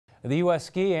The U.S.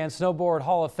 Ski and Snowboard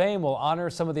Hall of Fame will honor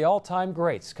some of the all-time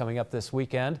greats coming up this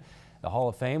weekend. The Hall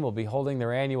of Fame will be holding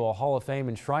their annual Hall of Fame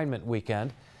Enshrinement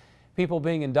Weekend. People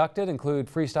being inducted include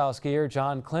freestyle skier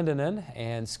John Clendenin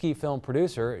and ski film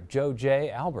producer Joe J.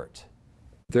 Albert.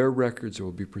 Their records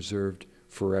will be preserved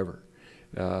forever.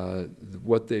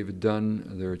 What they've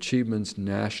done, their achievements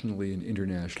nationally and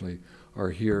internationally,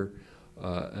 are here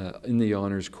in the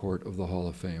honors court of the Hall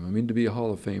of Fame. I mean, to be a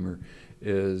Hall of Famer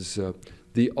is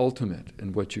the ultimate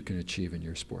in what you can achieve in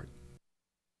your sport.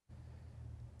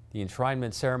 The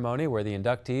enshrinement ceremony, where the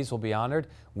inductees will be honored,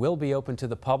 will be open to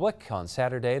the public. On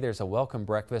Saturday, there's a welcome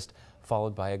breakfast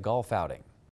followed by a golf outing.